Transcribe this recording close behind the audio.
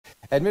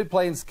And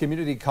Mid-Plains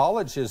Community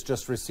College has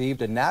just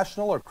received a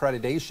national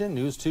accreditation.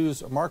 News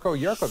 2's Marco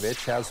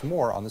Yerkovich has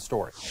more on the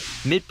story.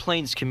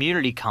 Mid-Plains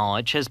Community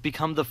College has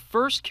become the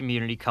first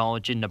community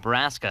college in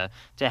Nebraska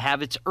to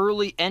have its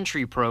early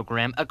entry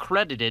program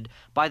accredited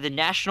by the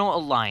National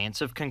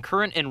Alliance of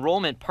Concurrent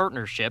Enrollment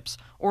Partnerships,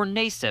 or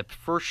NACEP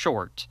for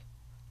short.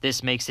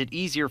 This makes it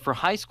easier for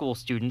high school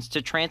students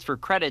to transfer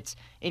credits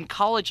in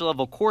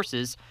college-level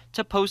courses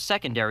to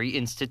post-secondary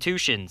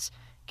institutions.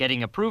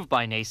 Getting approved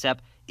by NACEP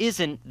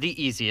isn't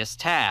the easiest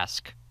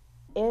task.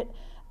 It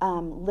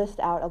lists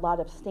out a lot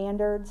of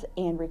standards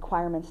and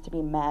requirements to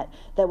be met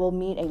that will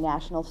meet a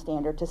national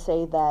standard to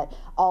say that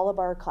all of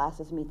our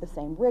classes meet the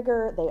same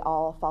rigor, they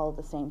all follow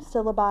the same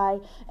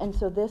syllabi, and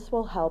so this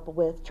will help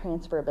with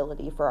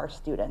transferability for our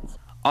students.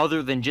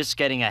 Other than just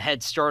getting a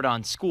head start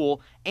on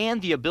school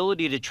and the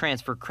ability to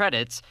transfer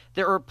credits,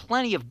 there are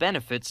plenty of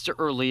benefits to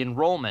early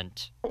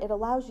enrollment. It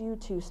allows you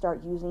to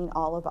start using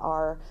all of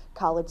our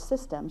college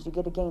systems. You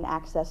get to gain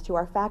access to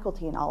our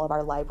faculty and all of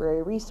our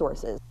library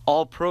resources.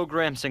 All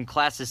programs and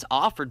classes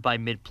offered by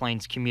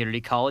Mid-Plains Community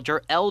College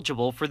are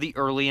eligible for the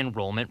early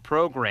enrollment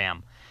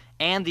program.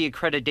 And the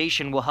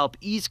accreditation will help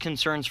ease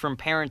concerns from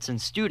parents and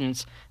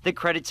students that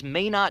credits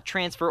may not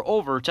transfer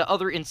over to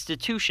other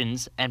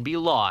institutions and be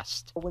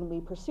lost. When we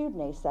pursued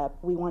NACEP,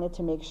 we wanted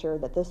to make sure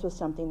that this was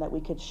something that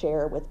we could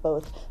share with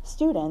both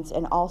students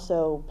and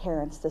also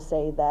parents to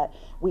say that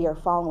we are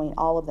following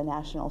all of the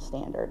national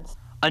standards.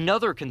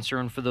 Another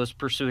concern for those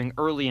pursuing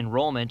early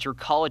enrollment or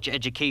college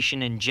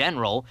education in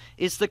general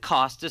is the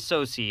cost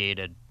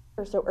associated.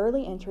 So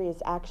early entry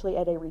is actually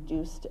at a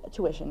reduced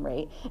tuition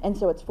rate, and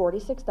so it's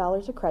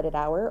 $46 a credit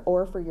hour,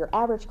 or for your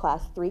average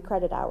class, 3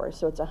 credit hours,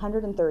 so it's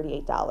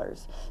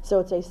 $138. So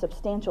it's a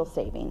substantial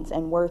savings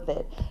and worth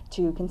it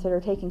to consider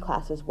taking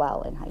classes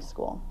well in high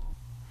school.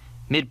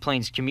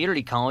 Mid-Plains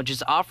Community College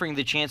is offering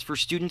the chance for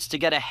students to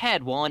get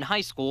ahead while in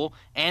high school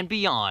and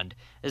beyond,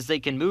 as they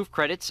can move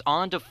credits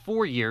on to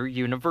 4-year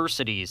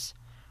universities.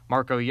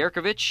 Marco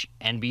Yerkovich,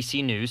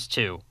 NBC News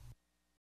 2.